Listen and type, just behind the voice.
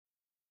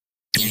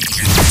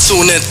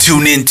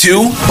Tune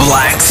into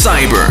Black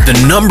Cyber,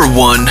 the number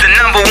one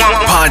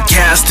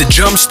podcast to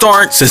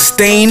jumpstart,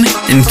 sustain,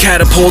 and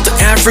catapult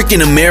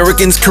African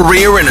Americans'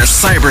 career in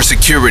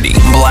cybersecurity.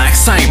 Black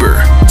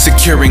Cyber,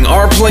 securing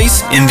our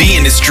place in the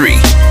industry.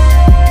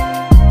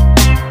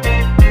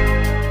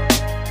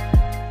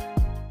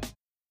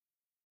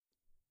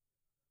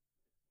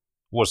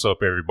 What's up,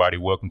 everybody?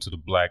 Welcome to the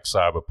Black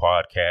Cyber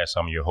Podcast.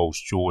 I'm your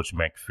host, George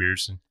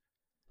McPherson.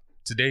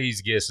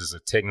 Today's guest is a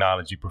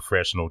technology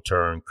professional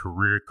turned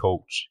career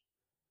coach.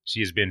 She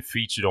has been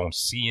featured on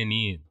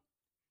CNN,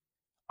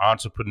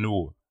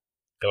 Entrepreneur,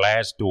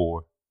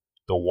 Glassdoor,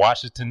 The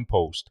Washington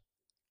Post,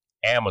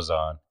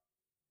 Amazon,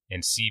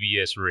 and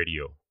CBS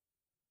Radio.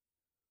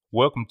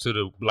 Welcome to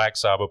the Black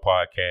Cyber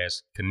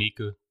Podcast,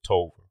 Kanika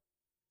Tolver.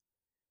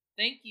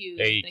 Thank you.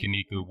 Hey,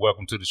 Kanika,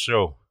 welcome to the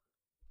show.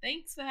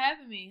 Thanks for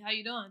having me. How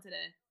you doing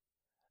today?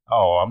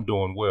 Oh, I'm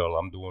doing well.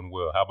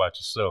 How about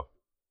yourself?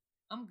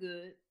 I'm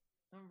good.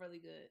 I'm really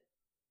good.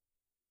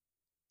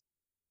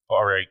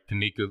 All right,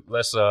 Kanika,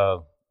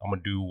 I'm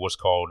going to do what's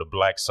called the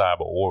Black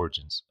Cyber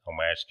Origins. I'm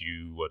going to ask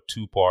you a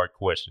two-part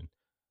question.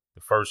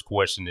 The first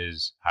question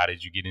is, how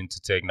did you get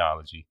into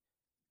technology?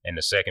 And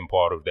the second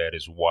part of that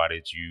is, why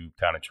did you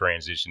kind of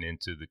transition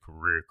into the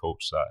career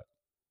coach side?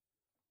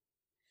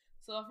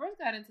 So I first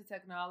got into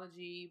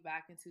technology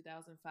back in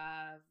 2005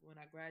 when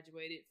I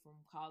graduated from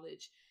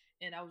college,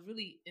 and I was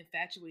really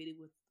infatuated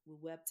with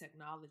web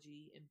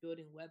technology and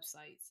building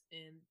websites.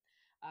 And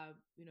I,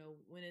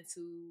 went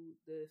into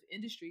the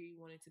industry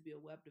wanting to be a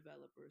web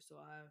developer. So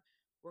I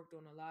worked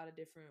on a lot of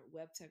different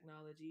web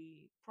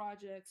technology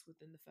projects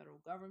within the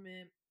federal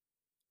government.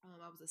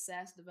 I was a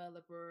SaaS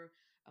developer.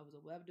 I was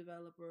a web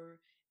developer.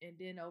 And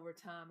then over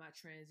time, I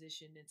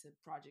transitioned into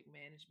project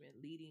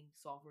management, leading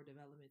software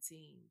development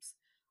teams.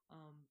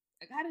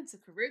 I got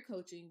into career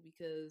coaching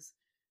because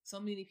so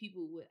many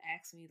people would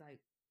ask me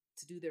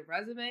to do their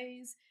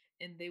resumes,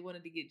 and they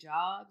wanted to get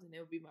jobs, and they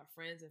would be my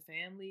friends and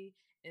family.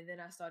 And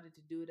then I started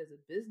to do it as a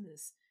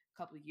business a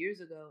couple of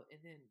years ago. And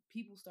then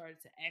people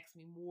started to ask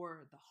me more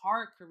of the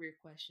hard career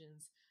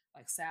questions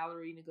like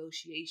salary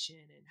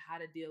negotiation and how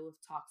to deal with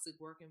toxic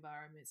work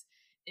environments.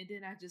 And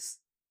then I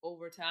just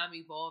over time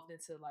evolved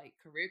into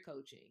career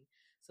coaching.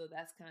 So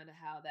that's kind of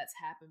how that's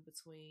happened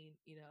between,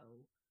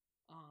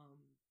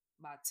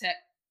 my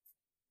tech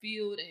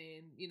field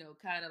and,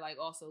 kind of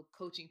also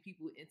coaching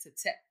people into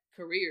tech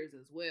careers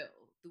as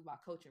well through my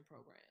coaching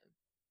program.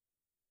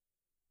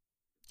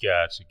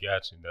 Gotcha.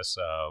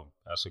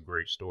 That's a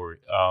great story.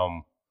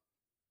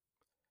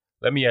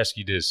 Let me ask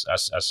you this.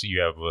 I see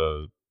you have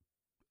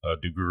a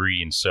degree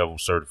and several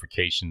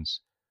certifications.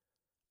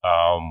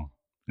 Now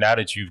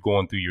that you've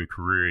gone through your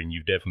career and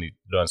you've definitely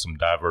done some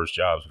diverse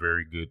jobs,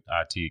 very good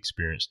IT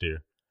experience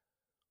there.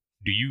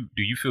 Do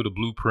you feel the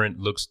blueprint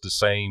looks the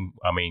same?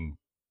 I mean,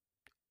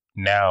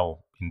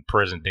 now in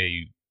present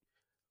day,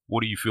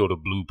 what do you feel the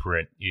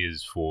blueprint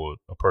is for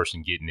a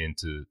person getting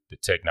into the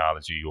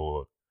technology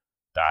or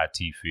the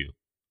IT field?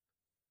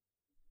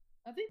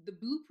 I think the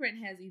blueprint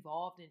has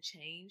evolved and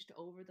changed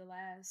over the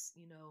last,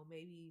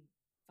 maybe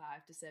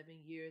 5 to 7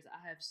 years.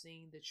 I have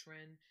seen the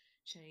trend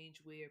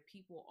change where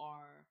people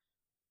are,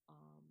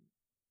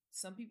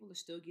 some people are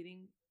still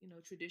getting,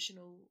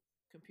 traditional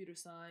computer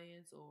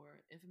science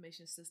or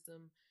information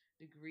system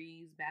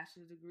degrees,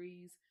 bachelor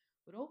degrees.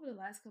 But over the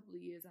last couple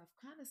of years, I've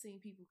kind of seen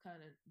people kind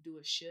of do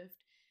a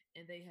shift,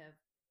 and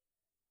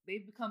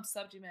they've become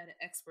subject matter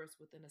experts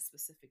within a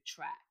specific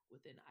track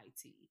within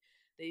IT.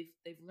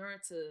 They've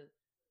learned to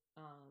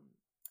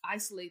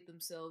isolate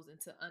themselves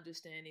into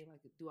understanding,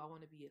 do I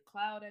want to be a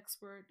cloud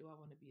expert? Do I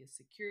want to be a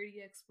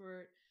security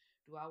expert?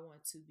 Do I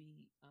want to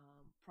be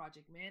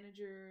project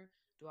manager?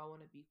 Do I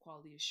want to be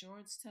quality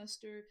assurance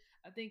tester?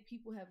 I think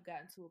people have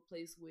gotten to a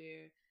place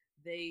where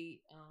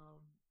they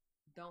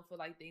don't feel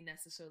like they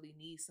necessarily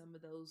need some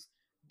of those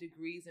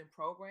degrees and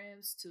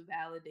programs to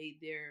validate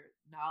their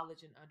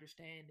knowledge and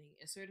understanding.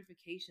 And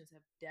certifications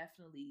have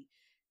definitely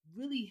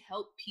really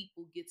helped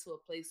people get to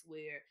a place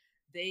where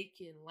they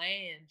can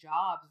land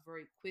jobs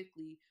very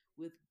quickly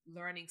with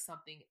learning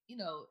something,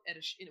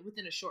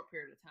 within a short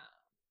period of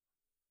time.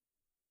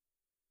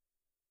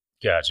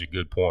 Gotcha.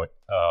 Good point.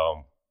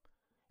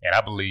 And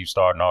I believe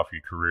starting off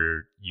your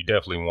career, you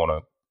definitely want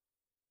to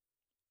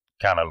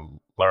kind of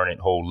learn it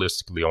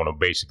holistically on a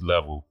basic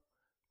level.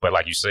 But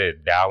like you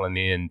said, dialing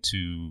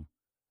into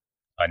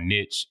a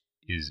niche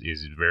is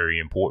very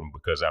important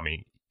because,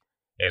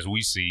 as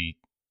we see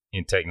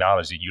in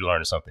technology, you're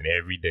learning something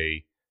every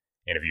day.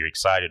 And if you're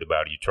excited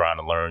about it, you're trying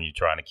to learn, you're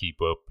trying to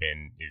keep up.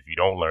 And if you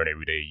don't learn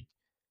every day,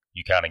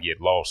 you kind of get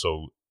lost.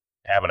 So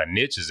having a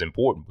niche is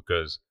important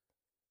because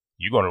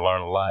you're going to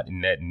learn a lot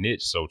in that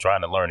niche. So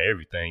trying to learn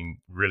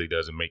everything really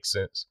doesn't make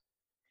sense.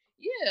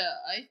 Yeah,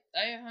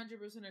 I 100%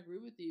 agree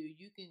with you.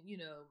 You can,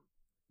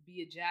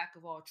 be a jack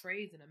of all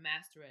trades and a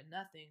master at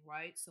nothing,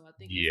 right? So I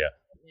think it's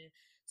important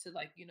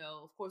to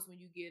of course, when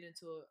you get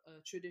into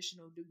a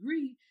traditional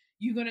degree,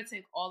 you're going to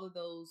take all of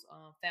those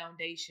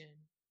foundation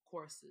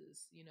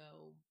courses,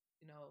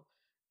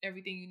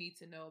 everything you need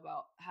to know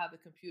about how the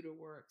computer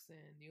works, and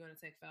you're going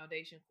to take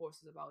foundation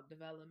courses about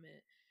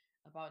development,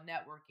 about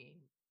networking,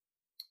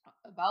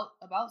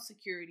 about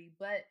security.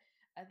 But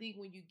I think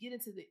when you get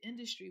into the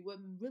industry, what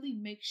really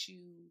makes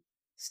you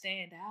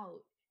stand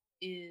out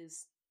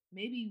is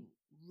maybe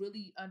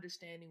really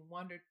understanding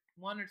one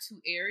or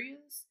two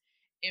areas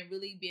and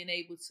really being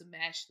able to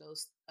mash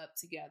those up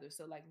together.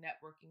 So like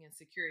networking and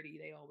security,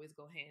 they always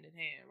go hand in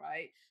hand,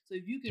 right? So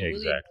if you can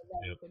really Exactly. know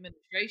that Yep. with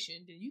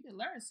administration, then you can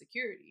learn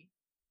security.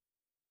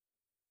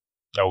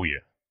 Oh yeah,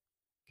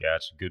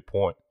 gotcha. Good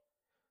point.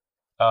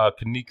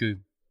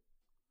 Kanika,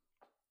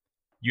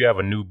 you have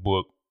a new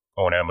book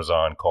on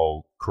Amazon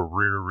called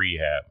Career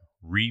Rehab: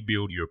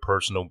 Rebuild Your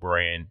Personal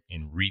Brand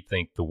and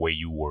Rethink the Way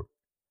You Work.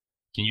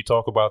 Can you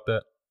talk about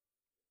that?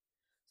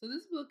 So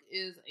this book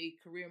is a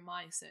career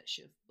mindset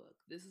shift book.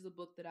 This is a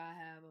book that I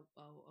have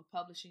a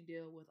publishing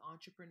deal with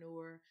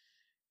entrepreneur.com,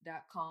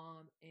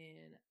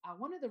 and I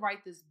wanted to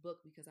write this book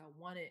because I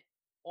wanted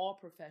all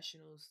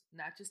professionals,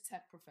 not just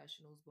tech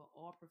professionals, but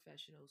all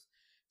professionals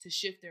to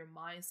shift their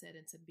mindset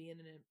into being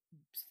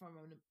from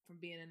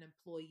being an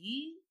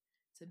employee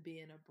to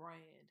being a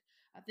brand.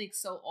 I think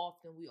so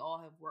often we all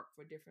have worked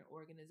for different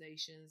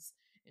organizations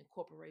and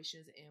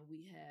corporations, and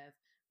we have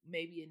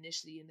maybe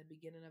initially in the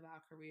beginning of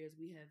our careers,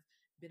 we have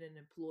been an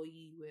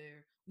employee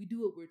where we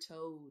do what we're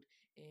told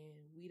and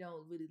we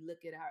don't really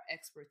look at our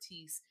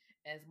expertise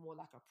as more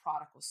like a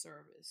product or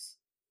service.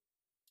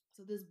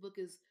 So this book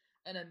is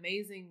an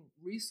amazing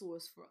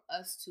resource for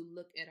us to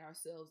look at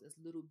ourselves as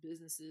little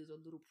businesses or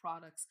little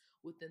products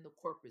within the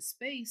corporate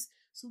space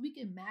so we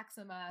can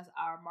maximize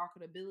our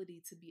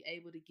marketability to be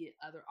able to get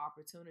other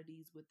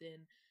opportunities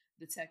within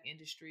the tech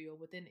industry or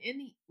within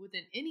any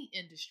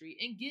industry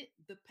and get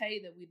the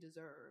pay that we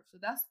deserve. So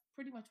that's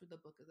pretty much what the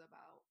book is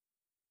about.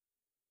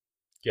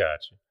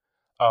 Gotcha.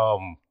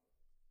 Um,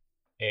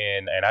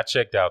 and I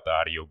checked out the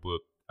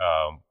audiobook.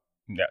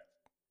 Not,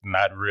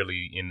 not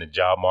really in the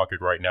job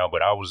market right now,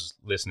 but I was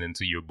listening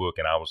to your book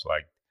and I was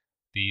like,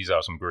 these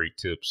are some great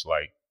tips,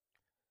 like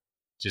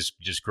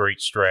just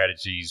great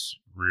strategies,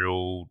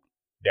 real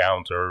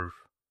down to earth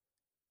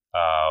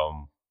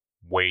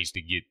ways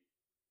to get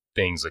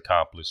things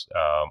accomplished.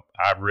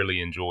 I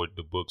really enjoyed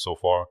the book so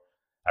far.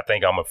 I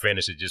think I'm gonna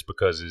finish it just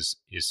because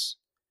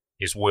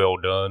it's well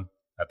done.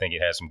 I think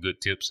it has some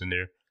good tips in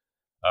there.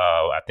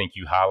 I think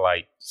you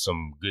highlight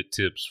some good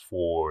tips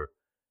for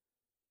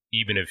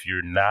even if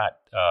you're not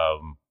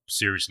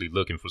seriously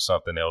looking for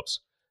something else,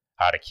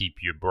 how to keep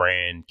your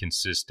brand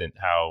consistent,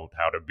 how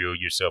to build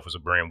yourself as a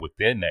brand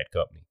within that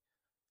company,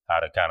 how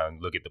to kind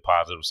of look at the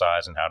positive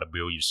sides and how to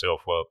build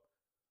yourself up.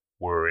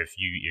 Where if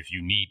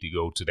you need to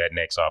go to that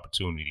next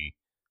opportunity,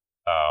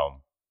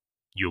 um,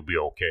 you'll be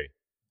okay.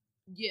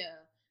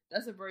 Yeah,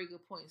 that's a very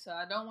good point. So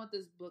I don't want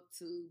this book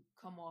to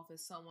come off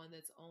as someone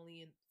that's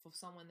only in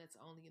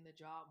the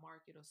job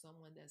market or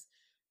someone that's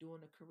doing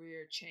a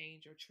career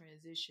change or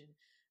transition.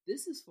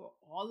 This is for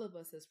all of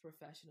us as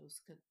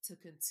professionals to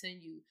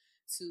continue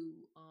to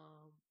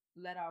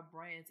let our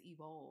brands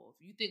evolve.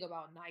 You think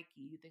about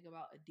Nike, you think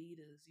about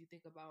Adidas, you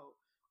think about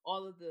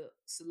all of the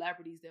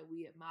celebrities that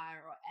we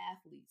admire or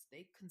athletes.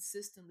 They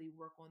consistently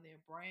work on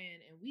their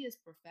brand, and we as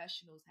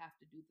professionals have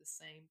to do the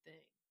same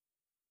thing.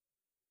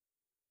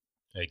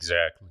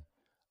 Exactly.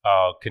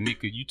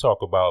 Kanika, you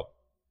talk about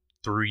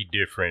three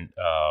different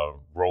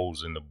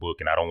roles in the book,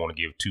 and I don't want to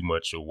give too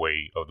much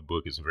away of the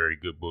book. It's a very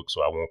good book,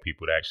 so I want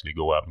people to actually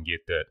go out and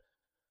get that.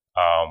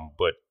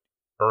 But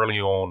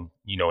early on,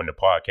 in the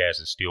podcast,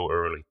 it's still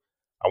early.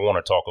 I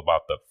want to talk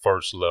about the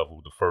first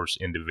level, the first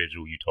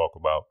individual you talk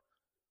about,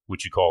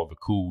 which you call the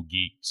cool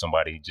geek,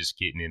 somebody just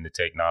getting into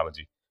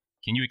technology.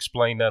 Can you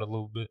explain that a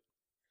little bit?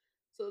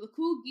 So the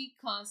cool geek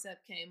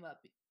concept came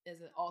up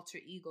as an alter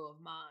ego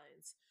of mine.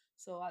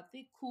 So I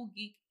think cool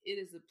geek it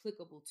is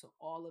applicable to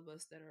all of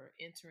us that are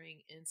entering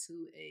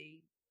into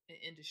an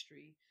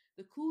industry.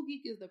 The cool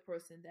geek is the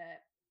person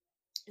that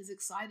is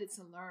excited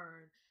to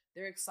learn.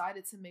 They're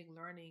excited to make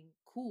learning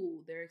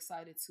cool. They're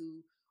excited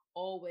to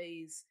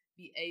always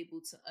be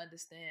able to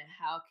understand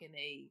how can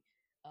they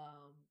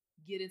um,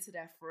 get into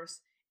that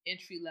first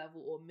entry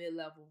level or mid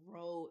level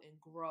role and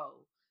grow.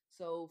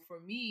 So for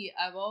me,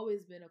 I've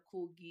always been a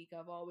cool geek.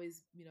 I've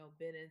always,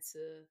 been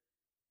into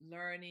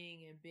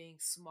learning and being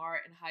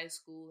smart in high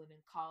school and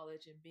in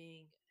college and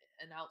being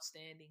an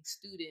outstanding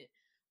student.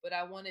 But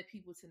I wanted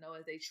people to know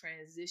as they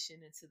transition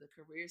into the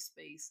career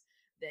space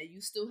that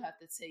you still have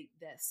to take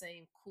that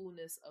same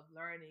coolness of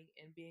learning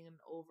and being an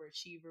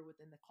overachiever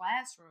within the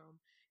classroom.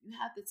 You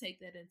have to take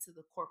that into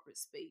the corporate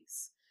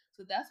space.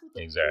 So that's what the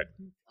cool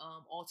Exactly.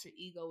 alter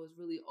ego is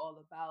really all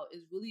about.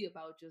 Is really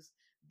about just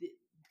the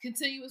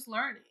continuous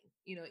learning.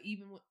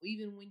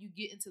 Even when you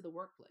get into the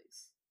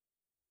workplace.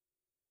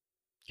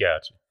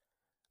 Gotcha.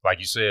 Like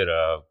you said,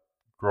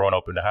 growing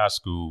up in the high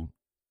school,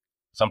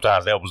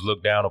 sometimes that was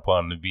looked down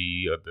upon to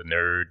be the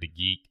nerd, the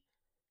geek.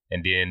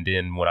 And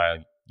then when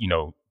I,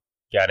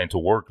 got into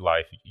work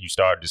life, you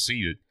started to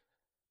see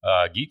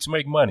that geeks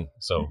make money.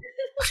 So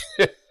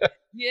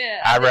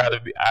Yeah, I'd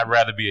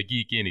rather be a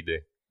geek any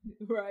day.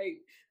 Right.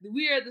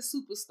 We are the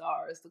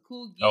superstars, the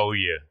Cool Geek. Oh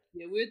yeah.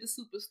 Yeah, we're the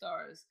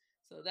superstars.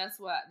 So that's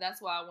why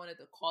I wanted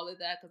to call it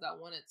that, because I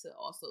wanted to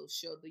also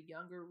show the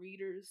younger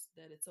readers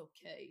that it's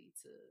okay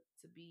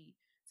to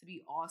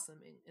be awesome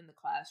in the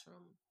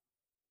classroom.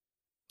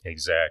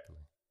 Exactly.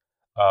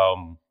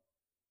 Um,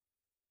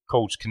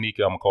 Coach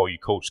Kanika, I'm gonna call you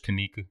Coach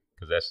Kanika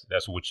because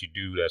that's what you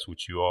do. That's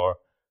what you are.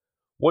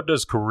 What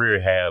does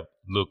career have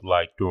look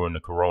like during the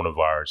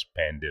coronavirus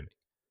pandemic?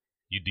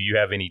 Do you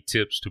have any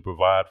tips to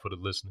provide for the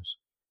listeners?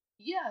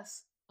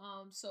 Yes.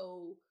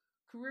 So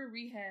career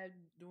rehab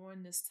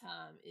during this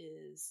time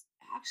is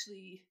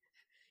actually,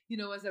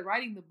 as I'm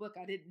writing the book,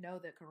 I didn't know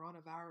that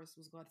coronavirus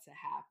was going to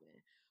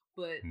happen.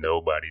 But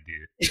Nobody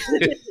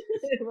did.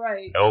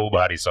 right.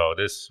 Nobody saw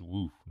this.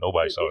 Woo,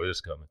 nobody saw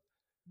this coming.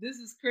 This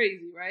is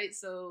crazy, right?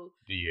 So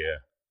Yeah.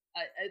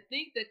 I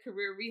think that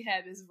career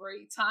rehab is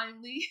very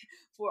timely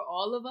for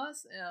all of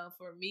us,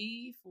 for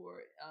me, for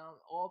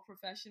all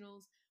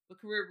professionals. But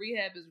career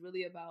rehab is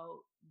really about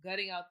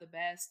gutting out the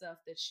bad stuff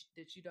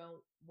that you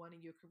don't want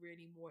in your career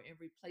anymore and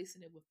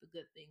replacing it with the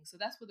good things. So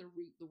that's where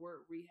the word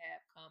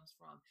rehab comes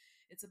from.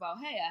 It's about,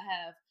 hey, I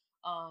have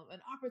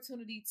an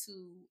opportunity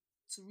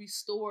to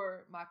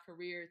restore my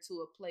career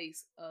to a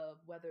place of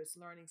whether it's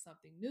learning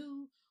something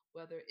new,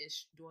 whether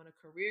it's doing a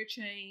career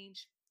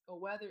change, or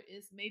whether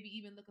it's maybe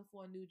even looking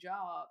for a new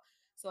job.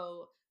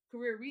 So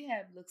career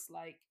rehab looks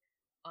like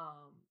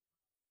um,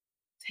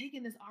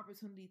 taking this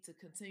opportunity to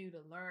continue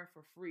to learn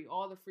for free,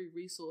 all the free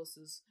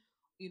resources,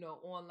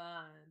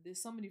 online.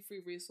 There's so many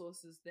free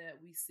resources that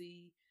we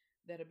see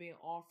that are being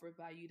offered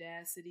by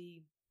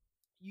Udacity,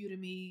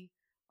 Udemy.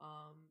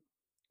 Um,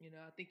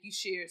 I think you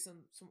shared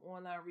some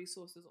online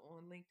resources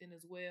on LinkedIn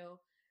as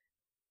well.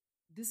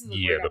 This is a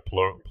Yeah, great the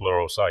opportunity.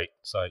 plural site.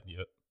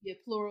 Yep. Yeah,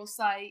 plural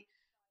site.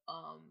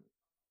 Um,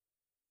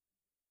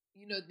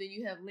 then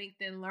you have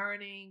LinkedIn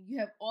Learning. You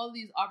have all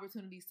these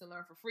opportunities to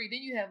learn for free.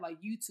 Then you have like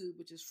YouTube,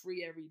 which is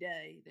free every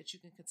day that you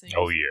can Oh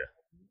continuously.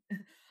 yeah. um,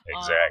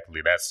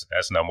 Exactly.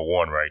 That's number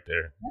one right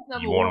there.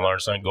 that's You number want to one. learn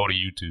something? Go to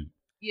YouTube.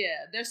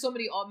 Yeah, there's so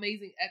many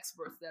amazing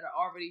experts that are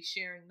already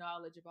sharing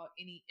knowledge about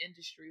any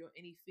industry or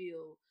any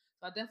field.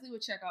 So I definitely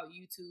would check out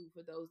YouTube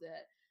for those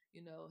that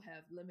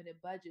have limited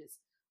budgets.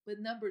 But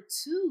number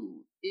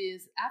two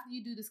is after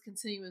you do this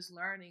continuous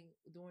learning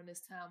during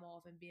this time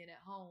off and being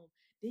at home,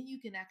 then you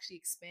can actually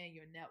expand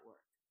your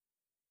network.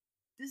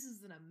 This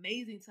is an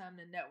amazing time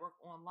to network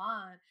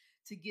online,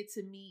 to get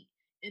to meet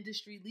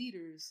industry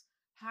leaders,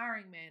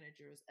 hiring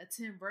managers,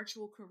 attend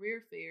virtual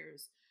career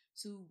fairs,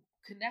 to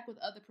connect with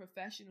other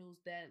professionals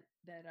that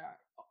are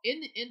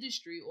in the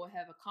industry or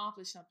have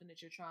accomplished something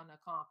that you're trying to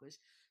accomplish.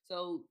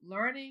 So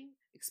learning,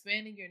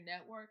 expanding your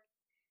network,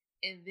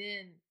 and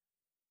then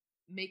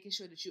making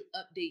sure that you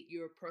update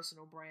your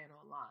personal brand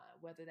online,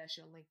 whether that's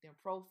your LinkedIn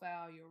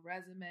profile, your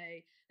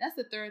resume. That's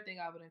the third thing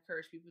I would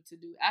encourage people to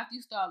do. After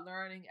you start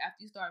learning,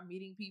 after you start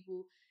meeting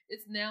people,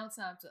 it's now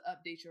time to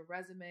update your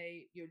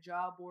resume, your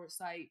job board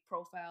site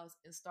profiles,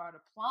 and start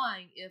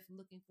applying if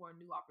looking for a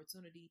new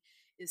opportunity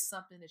is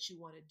something that you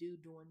want to do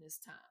during this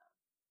time.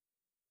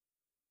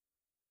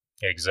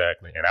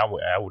 Exactly. And I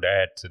would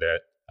add to that.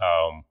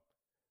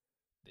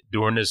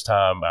 During this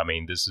time, I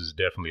mean, this is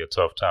definitely a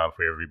tough time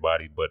for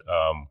everybody, but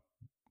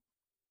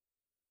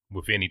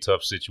with any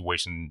tough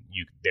situation,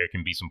 there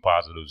can be some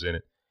positives in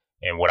it.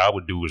 And what I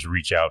would do is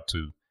reach out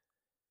to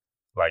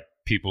like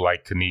people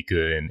like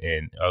Kanika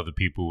and other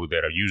people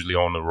that are usually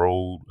on the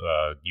road,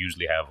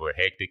 usually have a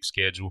hectic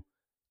schedule.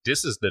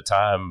 This is the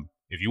time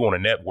if you want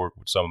to network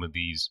with some of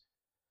these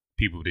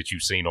people that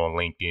you've seen on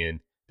LinkedIn.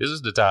 This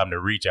is the time to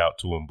reach out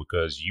to them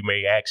because you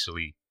may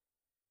actually,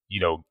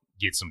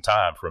 get some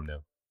time from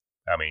them.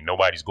 I mean,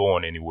 nobody's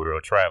going anywhere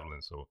or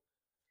traveling, so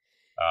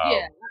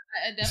Yeah, um,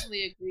 I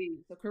definitely agree.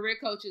 So career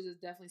coaches is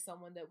definitely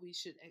someone that we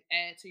should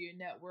add to your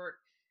network.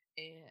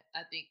 And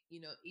I think,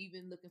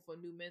 even looking for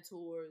new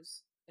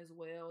mentors as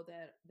well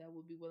that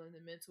would be willing to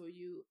mentor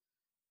you.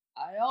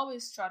 I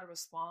always try to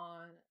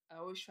respond. I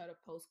always try to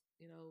post,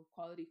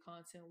 quality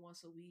content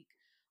once a week.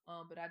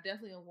 But I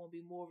definitely am going to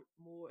be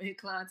more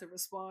inclined to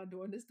respond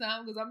during this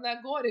time because I'm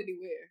not going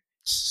anywhere.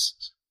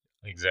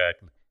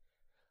 exactly.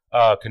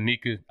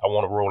 Kanika, I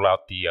want to roll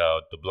out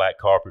the black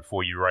carpet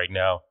for you right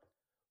now.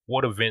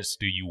 What events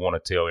do you want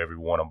to tell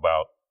everyone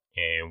about,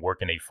 and where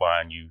can they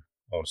find you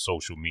on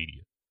social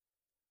media?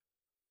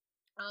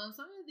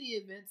 Some of the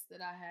events that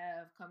I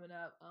have coming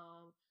up,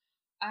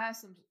 I have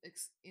some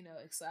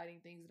exciting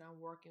things that I'm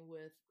working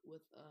with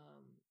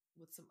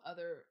some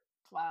other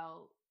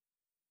cloud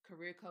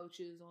career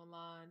coaches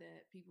online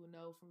that people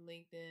know from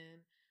LinkedIn.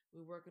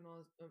 We're working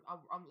on.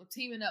 I'm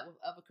teaming up with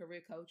other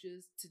career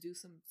coaches to do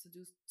some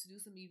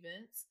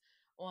events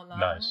online.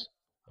 Nice.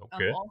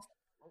 I'm Okay. also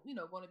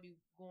going to be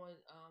going.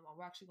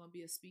 I'm actually going to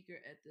be a speaker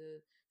at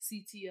the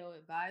CTO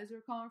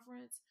Advisor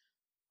Conference.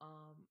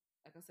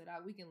 Like I said,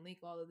 we can link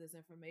all of this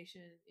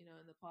information, in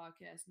the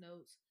podcast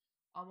notes.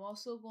 I'm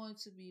also going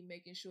to be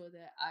making sure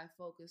that I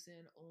focus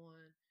in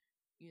on,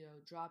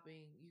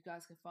 dropping. You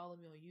guys can follow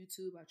me on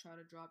YouTube. I try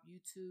to drop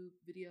YouTube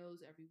videos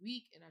every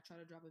week, and I try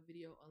to drop a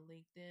video on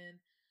LinkedIn.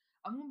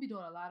 I'm gonna be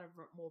doing a lot of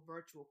more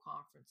virtual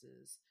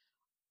conferences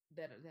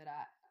that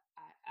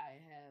I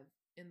have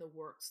in the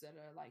works that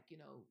are like,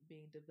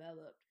 being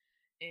developed.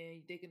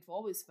 And they can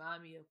always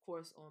find me, of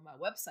course, on my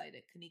website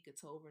at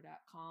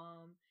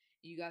kanikatolver.com.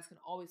 You guys can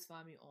always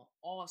find me on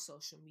all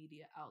social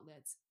media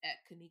outlets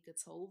at Kanika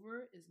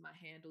Tolver is my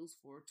handles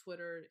for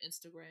Twitter,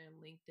 Instagram,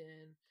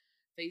 LinkedIn,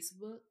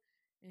 Facebook.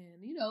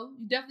 And, you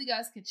definitely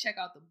guys can check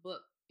out the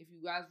book. If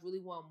you guys really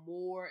want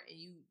more and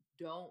you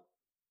don't,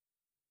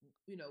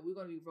 we're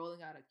going to be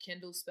rolling out a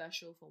Kindle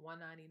special for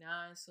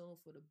 $1.99 soon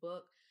for the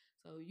book.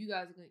 So you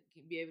guys are going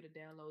to be able to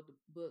download the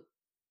book,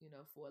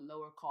 for a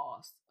lower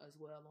cost as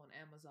well on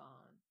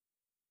Amazon.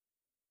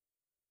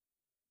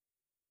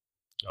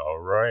 All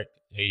right.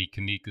 Hey,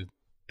 Kanika,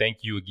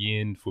 thank you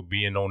again for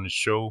being on the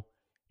show.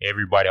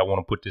 Everybody, I want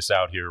to put this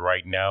out here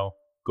right now.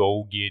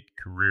 Go get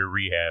Career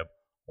Rehab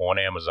on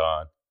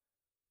Amazon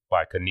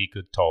by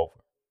Kanika Tolver.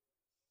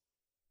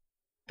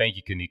 Thank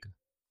you, Kanika.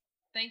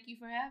 Thank you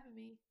for having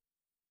me.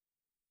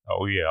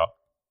 Oh, yeah.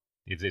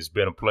 It's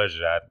been a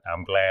pleasure.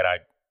 I'm glad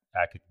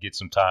I could get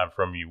some time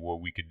from you where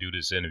we could do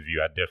this interview.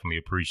 I definitely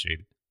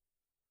appreciate it.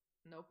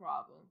 No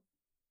problem.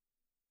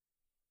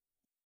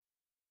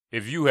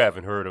 If you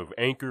haven't heard of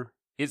Anchor,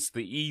 it's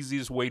the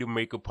easiest way to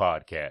make a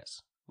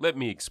podcast. Let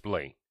me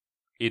explain.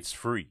 It's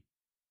free.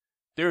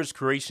 There's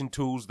creation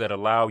tools that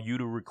allow you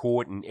to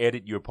record and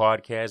edit your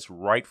podcast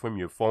right from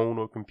your phone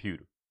or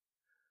computer.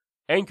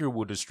 Anchor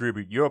will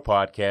distribute your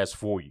podcast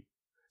for you,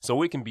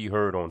 so it can be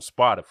heard on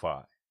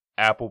Spotify,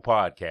 Apple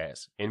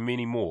Podcasts, and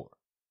many more.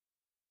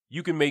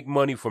 You can make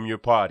money from your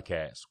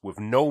podcast with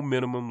no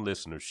minimum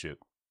listenership.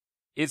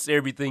 It's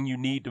everything you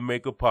need to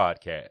make a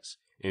podcast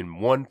in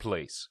one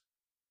place.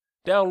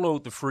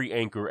 Download the free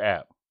Anchor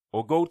app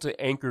or go to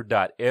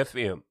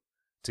anchor.fm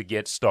to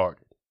get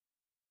started.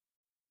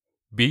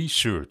 Be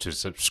sure to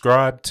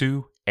subscribe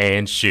to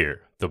and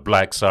share the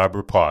Black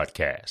Cyber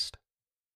Podcast.